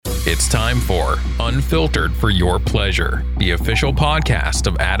It's time for Unfiltered for Your Pleasure, the official podcast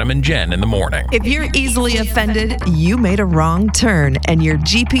of Adam and Jen in the morning. If you're easily offended, you made a wrong turn and your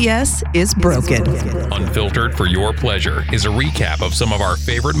GPS is broken. Unfiltered for Your Pleasure is a recap of some of our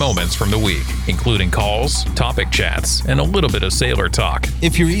favorite moments from the week, including calls, topic chats, and a little bit of sailor talk.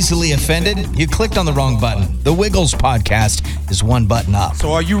 If you're easily offended, you clicked on the wrong button. The Wiggles podcast is one button up.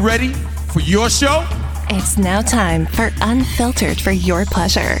 So are you ready for your show? It's now time for Unfiltered for Your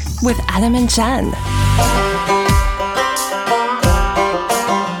Pleasure with Adam and Jen.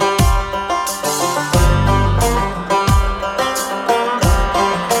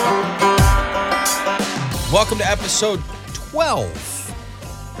 Welcome to episode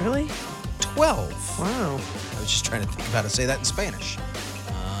 12. Really? 12. Wow. I was just trying to think of how to say that in Spanish.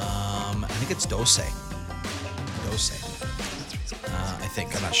 I think it's doce. I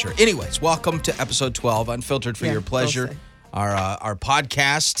think. I'm not sure. Anyways, welcome to episode 12, Unfiltered for Your Pleasure, our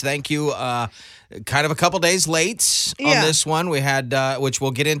podcast. Thank you. Kind of a couple days late on this one. We had, which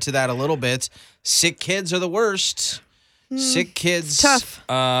we'll get into that a little bit. Sick kids are the worst. Sick kids. Tough.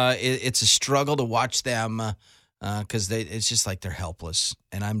 It's a struggle to watch them because it's just like they're helpless.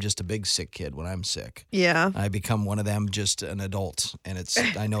 And I'm just a big sick kid when I'm sick. Yeah. I become one of them, just an adult. And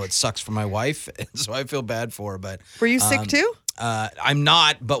I know it sucks for my wife, and so I feel bad for her. But Were you sick too? I'm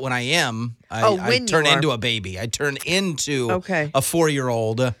not, but when I am, I turn into a baby. I turn into a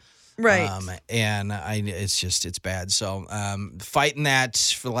 4-year-old. Right. And it's bad. So fighting that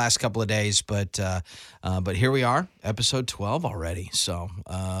for the last couple of days, but here we are, episode 12 already. So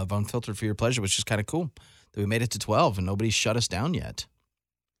of Unfiltered for Your Pleasure, which is kind of cool that we made it to 12 and nobody's shut us down yet.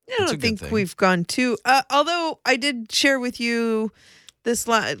 I don't think we've gone too. Although I did share with you this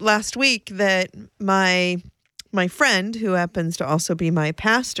last week that my friend, who happens to also be my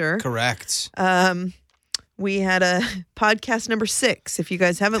pastor, correct. We had a podcast number 6. If you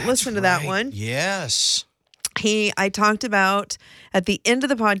guys haven't listened to that one, yes. I talked about at the end of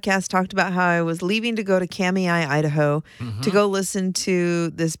the podcast, talked about how I was leaving to go to Kamei, Idaho, to go listen to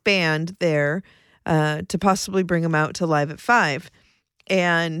this band there, to possibly bring them out to Live at 5.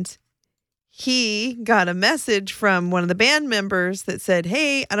 And he got a message from one of the band members that said,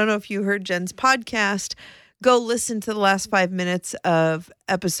 "Hey, I don't know if you heard Jen's podcast. Go listen to the last 5 minutes of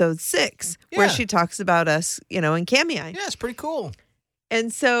episode 6, where she talks about us, in Kamei." Yeah, it's pretty cool.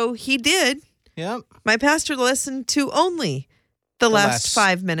 And so he did. Yep. My pastor listened to only the last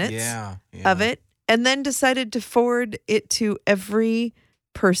 5 minutes of it, and then decided to forward it to every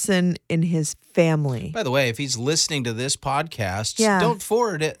person in his family. By the way, if he's listening to this podcast, don't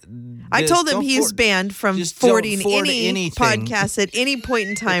forward it. I told him he's banned from forwarding any podcast at any point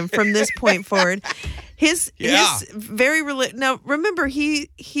in time from this point forward. His very now remember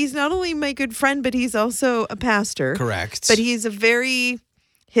he's not only my good friend, but he's also a pastor. Correct. But he's a very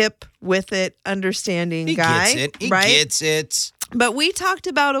hip with it, understanding guy. He gets it. But we talked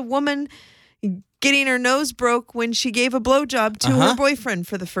about a woman getting her nose broke when she gave a blowjob to her boyfriend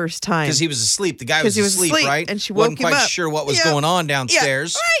for the first time. Because he was asleep. The guy was asleep, right? And she woke Wasn't him quite up. sure what was going on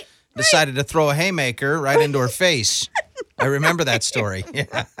downstairs. Yeah. Right. Decided to throw a haymaker right into her face. I remember that story.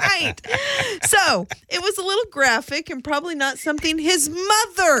 Yeah. Right. So it was a little graphic and probably not something his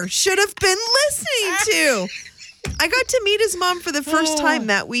mother should have been listening to. I got to meet his mom for the first time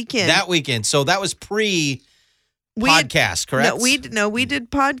that weekend. So that was podcast, correct? We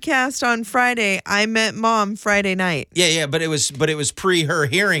did podcast on Friday. I met Mom Friday night. Yeah, but it was pre her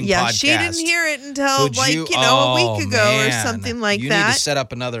hearing podcast. Yeah, she didn't hear it until a week ago or something like that. You need to set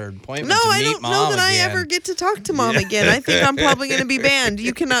up another appointment to meet Mom I don't know that I ever get to talk to Mom again. I think I'm probably going to be banned.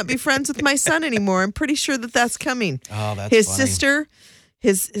 You cannot be friends with my son anymore. I'm pretty sure that's coming. Oh, that's his funny. sister,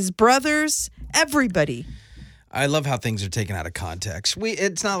 his brothers, everybody. I love how things are taken out of context.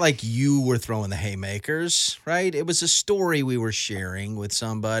 It's not like you were throwing the haymakers, right? It was a story we were sharing with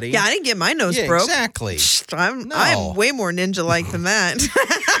somebody. Yeah, I didn't get my nose broke. Exactly. I'm way more ninja-like than that.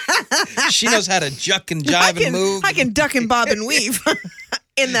 She knows how to juck and jive and move. I can duck and bob and weave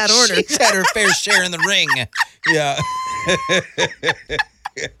in that order. She's had her fair share in the ring. Yeah.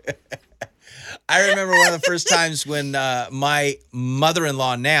 I remember one of the first times when my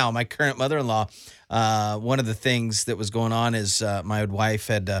mother-in-law now, my current mother-in-law, one of the things that was going on is my wife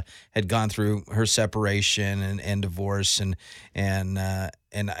had gone through her separation and divorce, and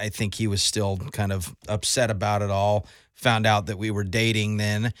I think he was still kind of upset about it all. Found out that we were dating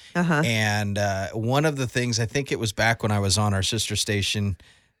then, and one of the things, I think it was back when I was on our sister station.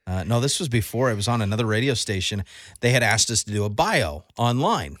 No, this was before. It was on another radio station. They had asked us to do a bio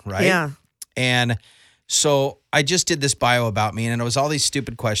online, right? Yeah. And So I just did this bio about me, and it was all these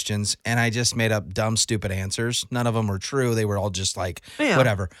stupid questions, and I just made up dumb, stupid answers. None of them were true. They were all just like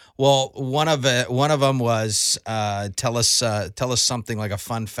whatever. Well, one of them was tell us something like a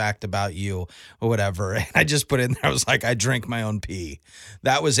fun fact about you or whatever. And I just put in there. I was like, I drink my own pee.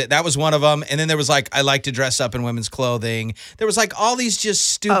 That was it. That was one of them. And then there was like, I like to dress up in women's clothing. There was like all these just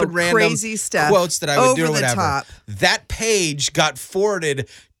stupid random crazy stuff quotes that I would do or over the whatever. top. That page got forwarded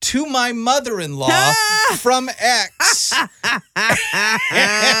to my mother-in-law from X.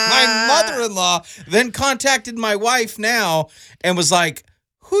 My mother-in-law then contacted my wife now and was like,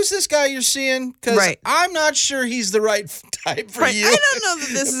 who's this guy you're seeing? Because I'm not sure he's the right type for you. I don't know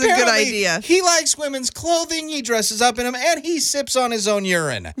that this is a good idea. He likes women's clothing. He dresses up in them, and he sips on his own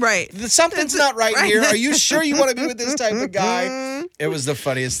urine. Right. Something's not right here. Are you sure you want to be with this type of guy? It was the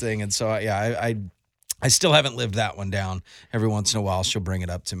funniest thing. And so, I still haven't lived that one down. Every once in a while, she'll bring it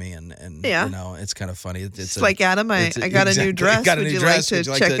up to me, and you know, it's kind of funny. It's like, Adam, I got a new dress. Would you like to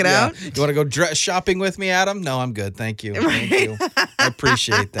check it out? You want to go dress shopping with me, Adam? No, I'm good. Thank you. Thank you. I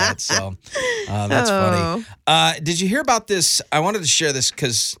appreciate that. So that's funny. Did you hear about this? I wanted to share this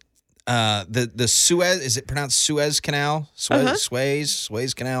because the Suez, is it pronounced Suez Canal?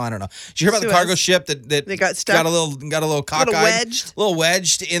 Suez Canal? I don't know. Did you hear about the cargo ship that they got stuck? Got a little cockeyed, a little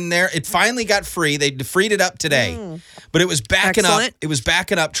wedged in there. It finally got free. They freed it up today, but it was backing up. It was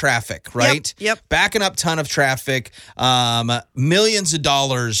backing up traffic, right? Yep. Backing up ton of traffic. Millions of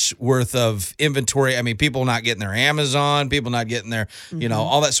dollars worth of inventory. I mean, people not getting their Amazon, people not getting their, you know,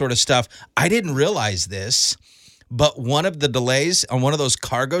 all that sort of stuff. I didn't realize this. But one of the delays on one of those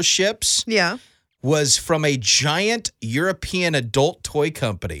cargo ships was from a giant European adult toy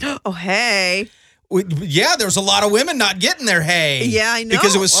company. Oh, hey. Yeah, there's a lot of women not getting their hay. Yeah, I know.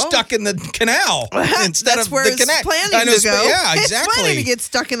 Because it was stuck in the canal instead That's of where the it's canal. planning to go. Yeah, exactly. It's planning to get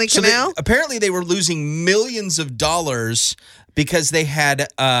stuck in the canal. Apparently, they were losing millions of dollars because they had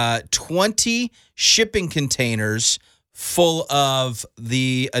 20 shipping containers full of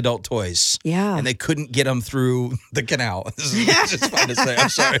the adult toys. Yeah. And they couldn't get them through the canal. This is just fun to say. I'm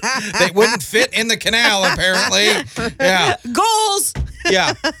sorry. They wouldn't fit in the canal, apparently. Yeah. Goals!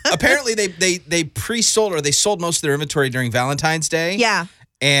 Yeah. Apparently, they pre-sold, or they sold most of their inventory during Valentine's Day. Yeah.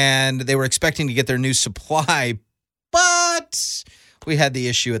 And they were expecting to get their new supply, but we had the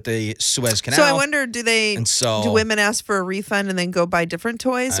issue at the Suez Canal. So I wonder, do women ask for a refund and then go buy different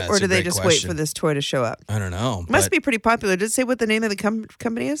toys, or do they just wait for this toy to show up? I don't know. Must be pretty popular. Did it say what the name of the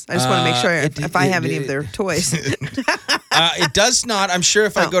company is? I just want to make sure if I have any of their toys. It does not. I'm sure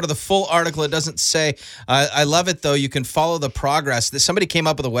if I go to the full article, it doesn't say. I love it, though. You can follow the progress. Somebody came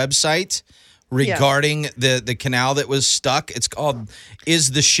up with a website regarding the canal that was stuck. It's called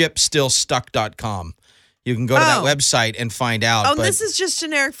istheshipstillstuck.com. You can go to that website and find out. Oh, this is just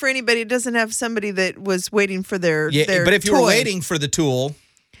generic for anybody. It doesn't have somebody that was waiting for their but if you toy. were waiting for the tool,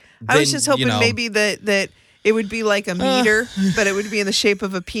 I was just hoping maybe that it would be like a meter, but it would be in the shape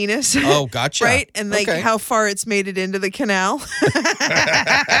of a penis. Oh, gotcha. Right? And like how far it's made it into the canal.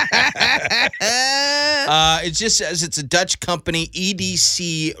 It just says it's a Dutch company,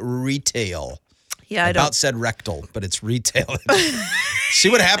 EDC Retail. Yeah, I about said rectal, but it's retail. See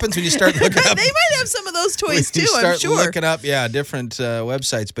what happens when you start looking up. They might have some of those toys too, I'm sure. Looking up, different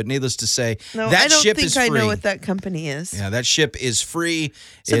websites. But needless to say, that ship is free. I don't think I know what that company is. Yeah, that ship is free.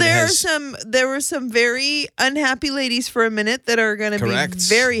 So there were some very unhappy ladies for a minute that are going to be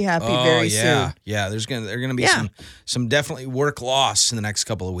very happy very soon. Yeah, they're going to be some definitely work loss in the next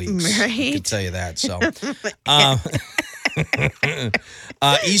couple of weeks. Right. I can tell you that. So.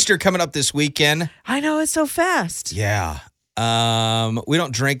 Easter coming up this weekend. I know, it's so fast. Yeah. We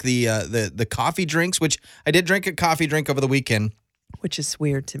don't drink the coffee drinks, which I did drink a coffee drink over the weekend. Which is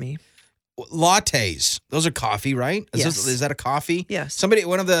weird to me. Lattes. Those are coffee, right? Is that a coffee? Yes.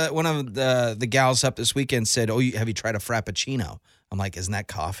 One of the gals up this weekend said, "Oh, have you tried a Frappuccino?" I'm like, "Isn't that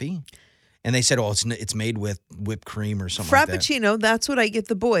coffee?" And they said, "Oh, it's made with whipped cream or something like that." Frappuccino, that's what I get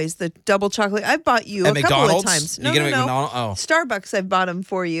the boys, the double chocolate. I've bought you at a McDonald's? couple of times. No. McDonald's? Oh. Starbucks, I've bought them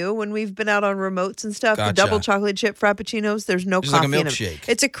for you when we've been out on remotes and stuff. Gotcha. The double chocolate chip Frappuccinos, there's no It's coffee like a in them. milkshake.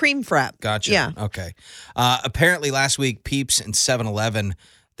 It's a cream frap. Gotcha. Yeah. Okay. Apparently last week, Peeps and 7-Eleven,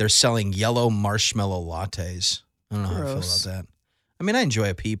 they're selling yellow marshmallow lattes. I don't know how I feel about that. I mean, I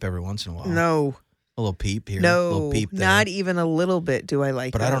enjoy a Peep every once in a while. No. A little Peep here. No, a little Peep there. not even a little bit do I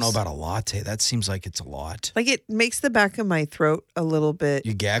like But those. I don't know about a latte. That seems like it's a lot. Like it makes the back of my throat a little bit.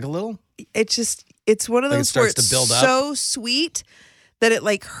 You gag a little? It's one of Like those it where starts it's to build up? so sweet that it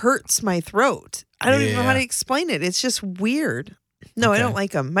like hurts my throat. I don't even know how Yeah. to explain it. It's just weird. No, I Okay. don't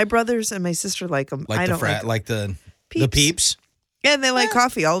like them. My brothers and my sister like them. I don't like them. Like the Peeps? And they like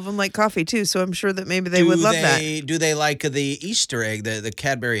coffee. All of them like coffee too. So I'm sure that maybe they would love that. Do they like the Easter egg, the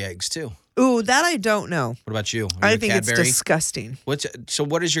Cadbury eggs too? Ooh, that I don't know. What about you? Are I you a think Cadbury? it's disgusting. So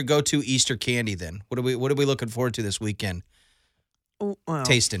what is your go-to Easter candy then? What are we looking forward to this weekend? Oh, wow.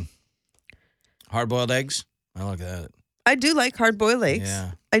 Tasting. Hard-boiled eggs? I like that. I do like hard-boiled eggs.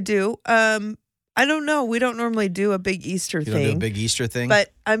 Yeah. I do. I don't know. We don't normally do a big Easter You thing. don't do a big Easter thing?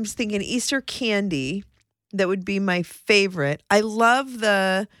 But I'm just thinking Easter candy. That would be my favorite. I love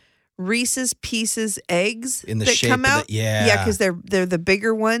the Reese's Pieces eggs in the that shape come out. of the, yeah. Yeah, because they're the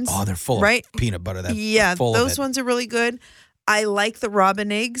bigger ones. Oh, they're full right? of peanut butter. Yeah, full those of it. ones are really good. I like the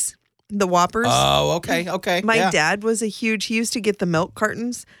Robin eggs, the Whoppers. Oh, okay. My yeah. dad was he used to get the milk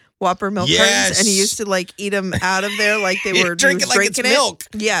cartons, Whopper milk Yes. cartons, and he used to like eat them out of there like they were drink it like it's milk.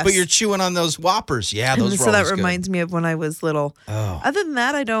 Yes. But you're chewing on those Whoppers. Yeah, those were so that always reminds me of when I was little. Oh. Other than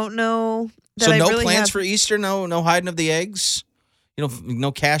that, I don't know. That So I no really plans have. for Easter? No hiding of the eggs?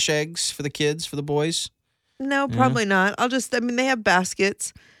 No cash eggs for the kids, for the boys? No, probably not. They have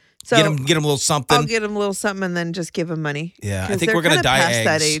baskets. So Get them a little something. I'll get them a little something and then just give them money. Yeah, I 'Cause think they're we're going to kinda dye past eggs.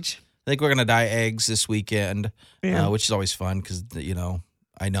 that age. I think we're going to dye eggs this weekend, Yeah. which is always fun because,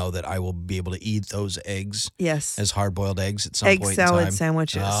 I know that I will be able to eat those eggs Yes. as hard-boiled eggs at some Egg point in salad time.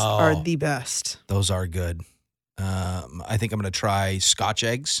 sandwiches Oh. are the best. Those are good. I think I'm going to try Scotch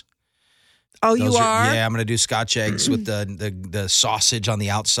eggs. Oh, Those you are? Yeah, I'm going to do Scotch eggs with the sausage on the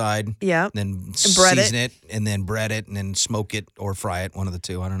outside. Yeah. Then bread season it, and then bread it, and then smoke it or fry it. One of the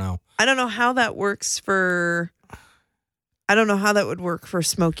two. I don't know. I don't know how that works for. I don't know how that would work for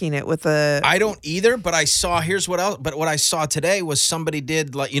smoking it with a. I don't either, but I saw. Here's what else. But what I saw today was somebody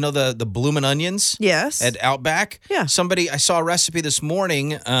did the bloomin' onions. Yes. At Outback. Yeah. I saw a recipe this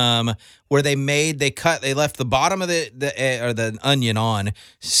morning where they left the bottom of the onion on,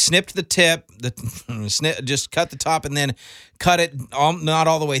 snipped the tip, just cut the top, and then cut it not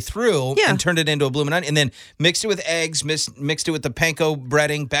all the way through, Yeah. and turned it into a bloomin' onion, and then mixed it with eggs, mixed it with the panko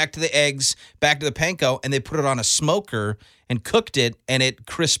breading, back to the eggs, back to the panko, and they put it on a smoker and cooked it, and it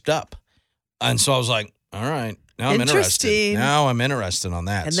crisped up. And so I was like, all right, now I'm interested. Interesting. Now I'm interested on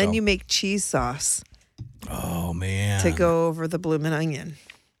that. and then you make cheese sauce Oh man. to go over the bloomin' onion.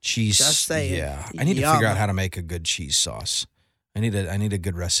 Cheese. Just saying. Yeah. I need to Yum. figure out how to make a good cheese sauce. I need a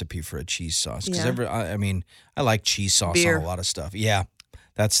good recipe for a cheese sauce because Yeah. I like cheese sauce Beer. on a lot of stuff. Yeah.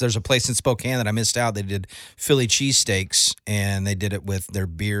 There's a place in Spokane that I missed out. They did Philly cheesesteaks and they did it with their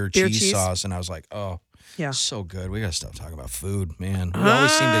beer cheese sauce, and I was like, oh. Yeah. So good. We gotta stop talking about food, man. We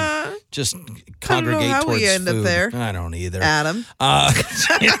always seem to just congregate how towards we end up food. there. I don't either. Adam.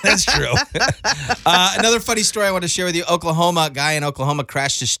 Yeah, that's true. Another funny story I want to share with you. A guy in Oklahoma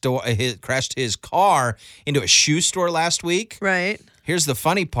crashed his car into a shoe store last week. Right. Here's the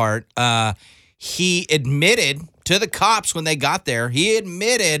funny part. He admitted to the cops when they got there, he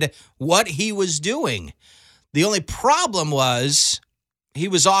admitted what he was doing. The only problem was he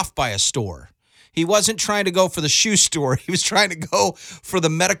was off by a store. He wasn't trying to go for the shoe store. He was trying to go for the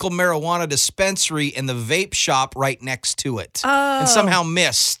medical marijuana dispensary and the vape shop right next to it. Oh. And somehow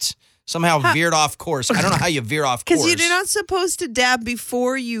missed. Somehow veered off course. I don't know how you veer off course. Because you're not supposed to dab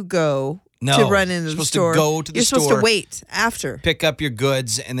before you go No, to run into you're the supposed store. to go to the You're supposed store. to wait after. Pick up your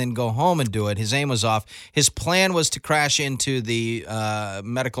goods and then go home and do it. His aim was off. His plan was to crash into the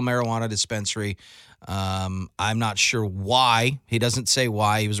medical marijuana dispensary. I'm not sure why. He doesn't say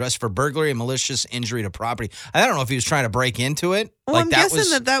why. He was arrested for burglary and malicious injury to property. I don't know if he was trying to break into it. Well, I'm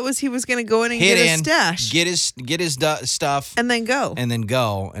guessing that was he was going to go in and hit get in, his stash get his stuff, and then go. and then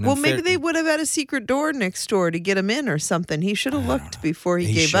go. And Well, maybe they would have had a secret door next door to get him in or something. He should have looked before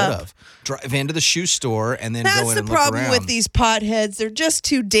he gave should up. have drive into the shoe store and then go That's in the and look problem around. with these potheads. They're just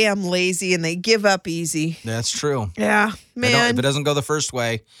too damn lazy and they give up easy. That's true. Yeah, man. If it doesn't go the first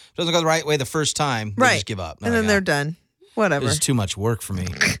way, if it doesn't go the right way the first time, they right. just give up. And then they're done. Whatever. This is too much work for me.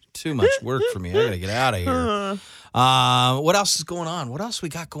 Too much work for me. I gotta get out of here. What else is going on? What else we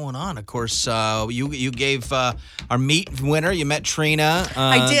got going on? Of course, you gave our meat winner. You met Trina.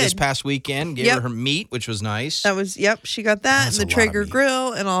 I did. This past weekend. Gave her meat, which was nice. That was, she got that That's and the a lot of Traeger meat.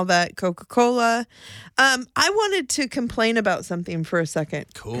 grill and all that Coca-Cola. I wanted to complain about something for a second.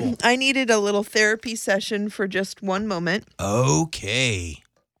 Cool. I needed a little therapy session for just one moment. Okay.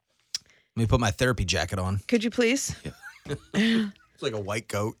 Let me put my therapy jacket on. Could you please? It's like a white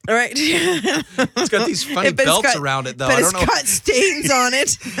coat. All right. It's got these funny But it's belts got- around it, though. But I it's don't know. got stains on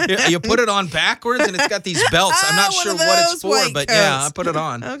it. You put it on backwards, and it's got these belts. I'm not One sure of what it's those for, white but yeah, I coats. put it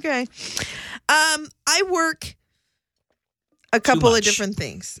on. Okay. I work a couple of much. different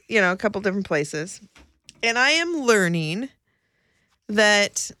things, a couple different places. And I am learning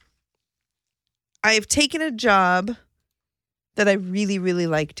that I've taken a job that I really, really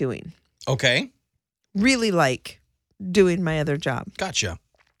like doing. Okay. Really like doing my other job. Gotcha.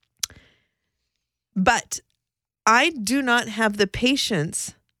 But I do not have the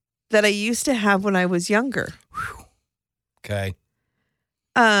patience that I used to have when I was younger. Okay.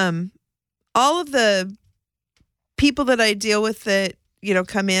 All of the people that I deal with that,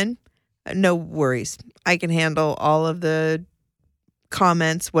 come in, no worries. I can handle all of the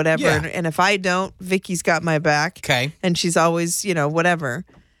comments, whatever. Yeah. And if I don't, Vicky's got my back. Okay. And she's always, whatever.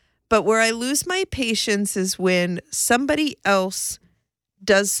 But where I lose my patience is when somebody else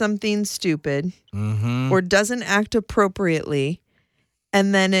does something stupid or doesn't act appropriately,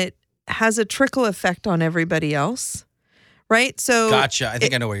 and then it has a trickle effect on everybody else. Right? So Gotcha. I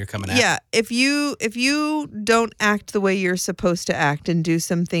think I know where you're coming at. Yeah. If you don't act the way you're supposed to act and do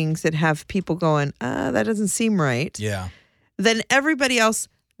some things that have people going, that doesn't seem right. Yeah. Then everybody else.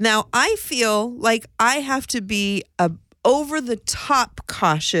 Now I feel like I have to be over the top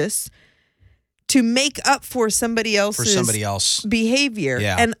cautious to make up for somebody else's behavior.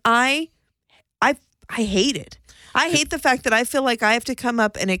 Yeah. And I hate it. I hate the fact that I feel like I have to come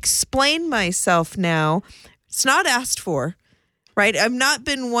up and explain myself now. It's not asked for, right? I've not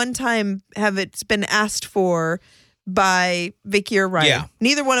been one time it's been asked for by Vicky or Ryan. Yeah.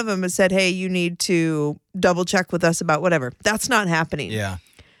 Neither one of them has said, hey, you need to double check with us about whatever. That's not happening. Yeah.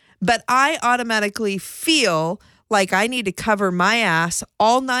 But I automatically feel like I need to cover my ass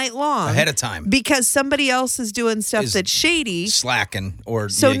all night long. Ahead of time. Because somebody else is doing stuff that's shady. Slacking or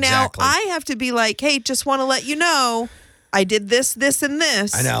So exactly. now I have to be like, hey, just want to let you know I did this, this, and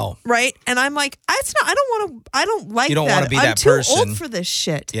this. I know. Right? And I'm like, I don't like that. You don't want to be I'm that too person. old for this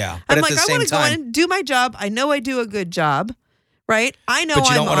shit. Yeah. But I'm at like, the I same want to go time, in and do my job. I know I do a good job. Right? I know but you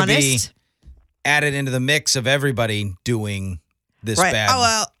I'm don't want to be honest. added into the mix of everybody doing this Right. bad. Oh,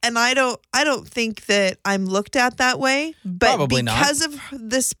 well, and I don't think that I'm looked at that way. But Probably not. because of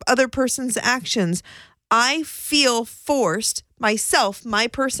this other person's actions, I feel forced, myself, my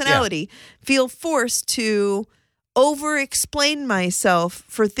personality, feel forced to over-explain myself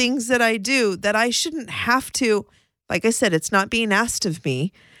for things that I do that I shouldn't have to. Like I said, it's not being asked of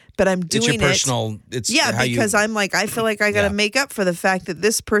me, but I'm doing it's your personal. It's how because I'm like, I feel like I got to make up for the fact that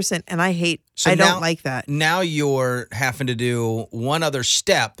this person, and I don't like that. Now you're having to do one other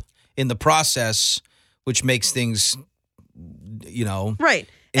step in the process, which makes things, Right.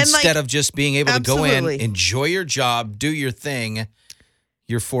 Instead of just being able to go in, Absolutely. enjoy your job, do your thing,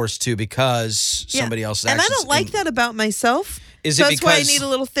 you're forced to because somebody else. And I don't like that about myself. Is so it that's why I because- need a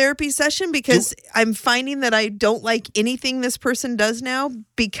little therapy session because I'm finding that I don't like anything this person does now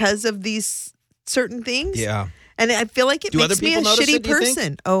because of these certain things. Yeah. And I feel like it Do other makes me a people notice shitty it, do you think?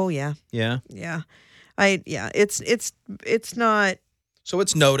 person. Oh yeah. Yeah. Yeah. It's not. So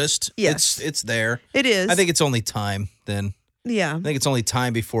it's noticed. Yes. It's there. It is. I think it's only time then. Yeah. I think it's only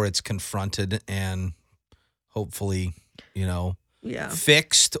time before it's confronted and hopefully, Yeah.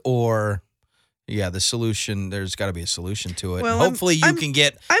 fixed or the solution. There's got to be a solution to it. Well, Hopefully you I'm- can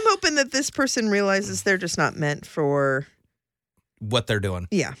get I'm hoping that this person realizes they're just not meant for. what they're doing.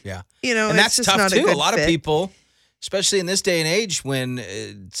 Yeah. Yeah. it's And that's just tough not too. A good lot fit. of people, especially in this day and age when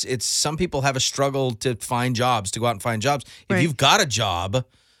it's some people have a struggle to find jobs, to go out and find jobs. If Right. you've got a job,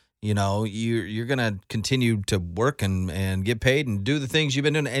 you're going to continue to work and get paid and do the things you've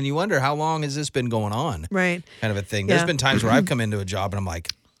been doing. And you wonder, how long has this been going on? Right. Kind of a thing. Yeah. There's been times where I've come into a job and I'm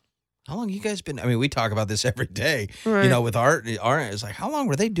like, how long you guys been? I mean, we talk about this every day, Right. with art. It's like, how long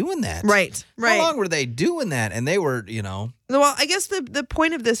were they doing that? Right. Right. How long were they doing that? And they were, Well, I guess the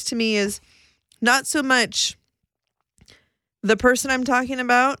point of this to me is not so much the person I'm talking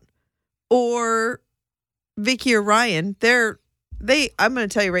about or Vicky or Ryan. I'm going to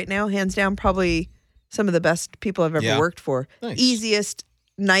tell you right now, hands down, probably some of the best people I've ever Yeah. worked for. Nice. Easiest,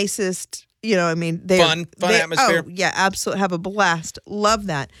 nicest, fun atmosphere. Oh, yeah, absolutely. Have a blast. Love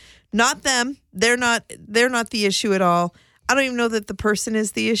that. Not them. They're not the issue at all. I don't even know that the person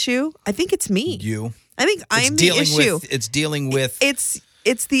is the issue. I think it's me. I think I'm the issue. It's dealing with.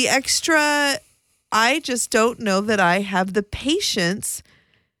 It's the extra. I just don't know that I have the patience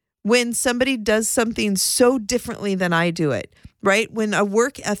when somebody does something so differently than I do it. Right? When a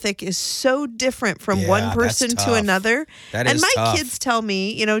work ethic is so different from one that's person to tough. another. That and is my tough. kids tell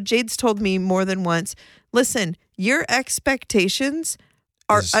me, Jade's told me more than once, listen, your expectations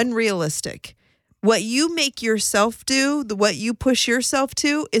are unrealistic. What you make yourself do, what you push yourself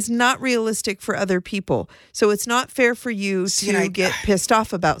to is not realistic for other people. So it's not fair for you to get pissed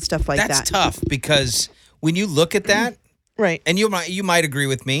off about stuff like That's that. tough because when you look at that, Right. and you might agree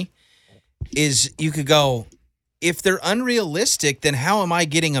with me, is you could go, if they're unrealistic, then how am I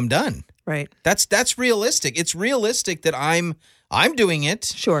getting them done? Right. That's realistic. It's realistic that I'm doing it.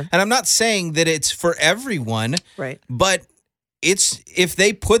 Sure. And I'm not saying that it's for everyone. Right. But it's if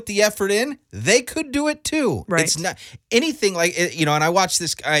they put the effort in, they could do it too. Right. It's not anything like and I watch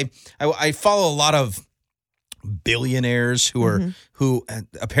this guy. I follow a lot of billionaires who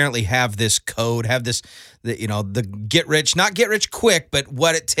apparently have this code, have this the not get rich quick, but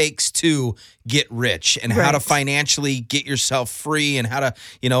what it takes to get rich and how to financially get yourself free and how to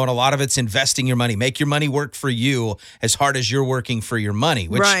and a lot of it's investing your money, make your money work for you as hard as you're working for your money,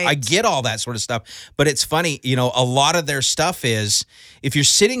 which I get all that sort of stuff. But it's funny, a lot of their stuff is if you're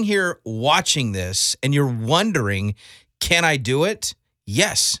sitting here watching this and you're wondering, can I do it?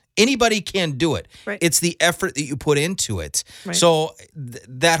 Yes, anybody can do it. Right. It's the effort that you put into it. Right. So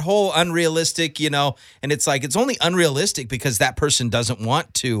that whole unrealistic, and it's like it's only unrealistic because that person doesn't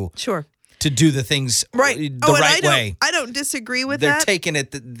want to do the things the right way. I don't disagree with They're that. taking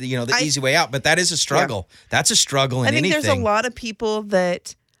it the easy way out, but that is a struggle. Yeah. That's a struggle in anything. I think there's a lot of people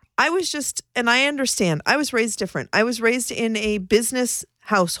that and I understand. I was raised different. I was raised in a business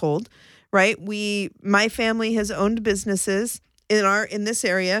household, right? My family has owned businesses in this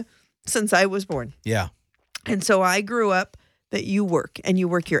area since I was born. Yeah. And so I grew up that you work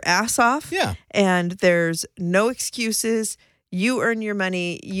your ass off. Yeah. And there's no excuses. You earn your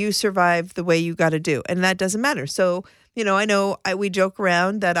money, you survive the way you got to do. And that doesn't matter. So, I know we joke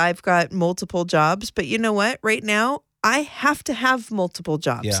around that I've got multiple jobs, but you know what? Right now, I have to have multiple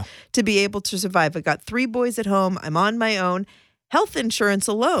jobs to be able to survive. I got 3 boys at home. I'm on my own. Health insurance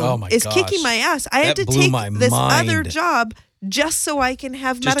alone is kicking my ass. I had to take this other job just so I can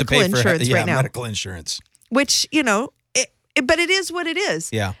have just medical insurance right now. Medical insurance. Which, but it is what it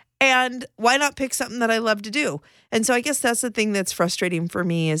is. Yeah. And why not pick something that I love to do? And so I guess that's the thing that's frustrating for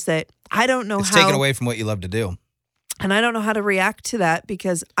me is that I don't know it's taken away from what you love to do. And I don't know how to react to that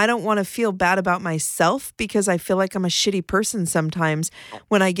because I don't want to feel bad about myself because I feel like I'm a shitty person sometimes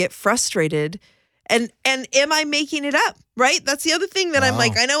when I get frustrated. And am I making it up? Right? That's the other thing that I'm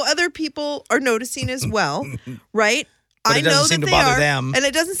like, I know other people are noticing as well, right? But it doesn't seem to bother them. And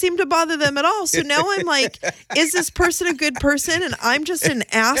it doesn't seem to bother them at all. So now I'm like, is this person a good person? And I'm just an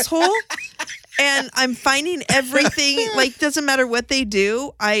asshole. And I'm finding everything, like, doesn't matter what they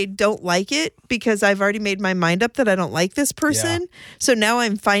do. I don't like it because I've already made my mind up that I don't like this person. Yeah. So now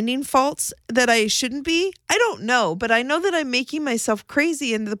I'm finding faults that I shouldn't be. I don't know, but I know that I'm making myself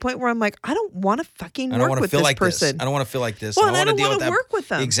crazy and to the point where I'm like, I don't want to fucking work with this person. I don't want to feel like this. Well, I don't want to work with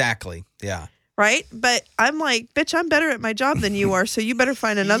them. Exactly. Yeah. Right? But I'm like, bitch, I'm better at my job than you are, so you better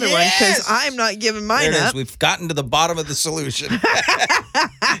find another one because I'm not giving mine up. We've gotten to the bottom of the solution.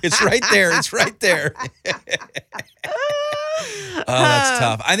 It's right there. It's right there. Oh, that's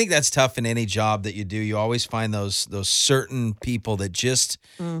tough. I think that's tough in any job that you do. You always find those certain people that just,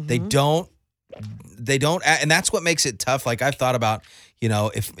 they don't, and that's what makes it tough. Like I've thought about,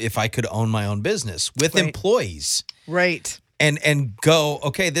 if I could own my own business with employees. Right. And go,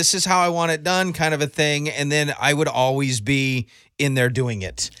 okay, this is how I want it done kind of a thing. And then I would always be in there doing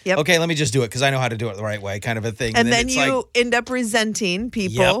it. Yep. Okay, let me just do it because I know how to do it the right way kind of a thing. And then you end up resenting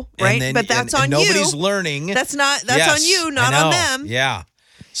people, right? But that's on you. Nobody's learning. That's on you, not on them. Yeah.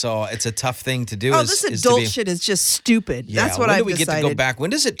 So it's a tough thing to do. This adult shit is just stupid. Yeah, that's what I've decided. When do we get to go back? When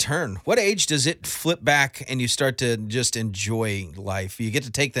does it turn? What age does it flip back and you start to just enjoy life? You get to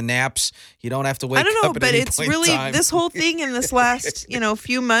take the naps. You don't have to wake up. I don't know, at but any it's point really in time. this whole thing in this last,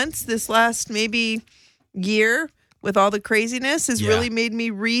 few months, this last maybe year with all the craziness has really made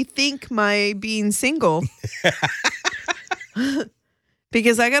me rethink my being single.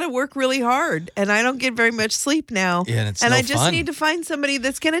 Because I got to work really hard and I don't get very much sleep now. Yeah, and it's I no just fun. need to find somebody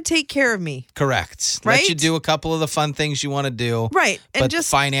that's going to take care of me. Correct. Right? Let you do a couple of the fun things you want to do. Right. And but just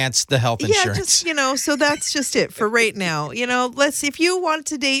finance the health insurance. Yeah, just, so that's just it for right now. If you want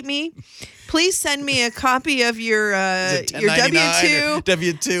to date me, please send me a copy of your W-2.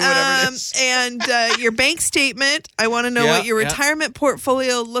 W-2, whatever it is. And your bank statement. I want to know what your retirement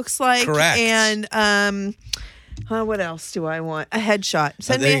portfolio looks like. Correct. And what else do I want? A headshot.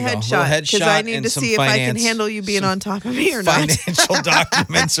 Send me a headshot because I need to see if I can handle you being on top of me or not. Financial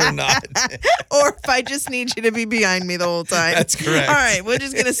documents or not. Or if I just need you to be behind me the whole time. That's correct. All right. We're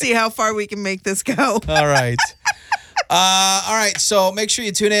just going to see how far we can make this go. All right. All right. So make sure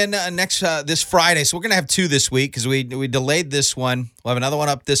you tune in this Friday. So we're going to have 2 this week because we delayed this one We'll have another one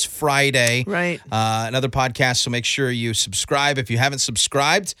up this Friday. Right. Another podcast, so make sure you subscribe. If you haven't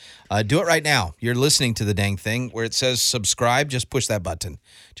subscribed, do it right now. You're listening to the dang thing where it says subscribe. Just push that button.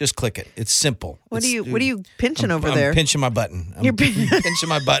 Just click it. It's simple. What are you pinching over I'm there? pinching my button. I'm You're pinching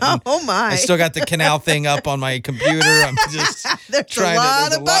my button. Oh, my. I still got the canal thing up on my computer. I'm just There's trying there's to.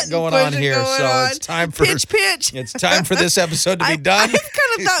 There's a lot going on here, on. It's time for pitch. It's time for this episode to be done. I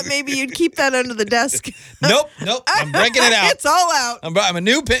kind of thought maybe you'd keep that under the desk. Nope. I'm breaking it out. It's all out. I'm a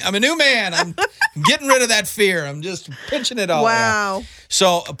new man. I'm getting rid of that fear. I'm just pinching it all Wow. out.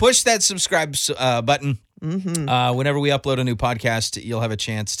 So push that subscribe button. Whenever we upload a new podcast, you'll have a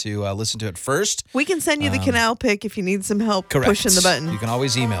chance to listen to it first. We can send you the canal pic if you need some help pushing the button. You can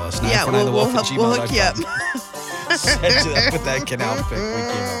always email us. Yeah, we'll hook you up. Set you up with that canal pic we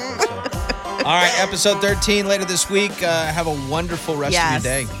came up with. So. All right, episode 13 later this week. Have a wonderful rest of your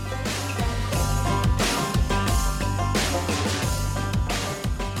day.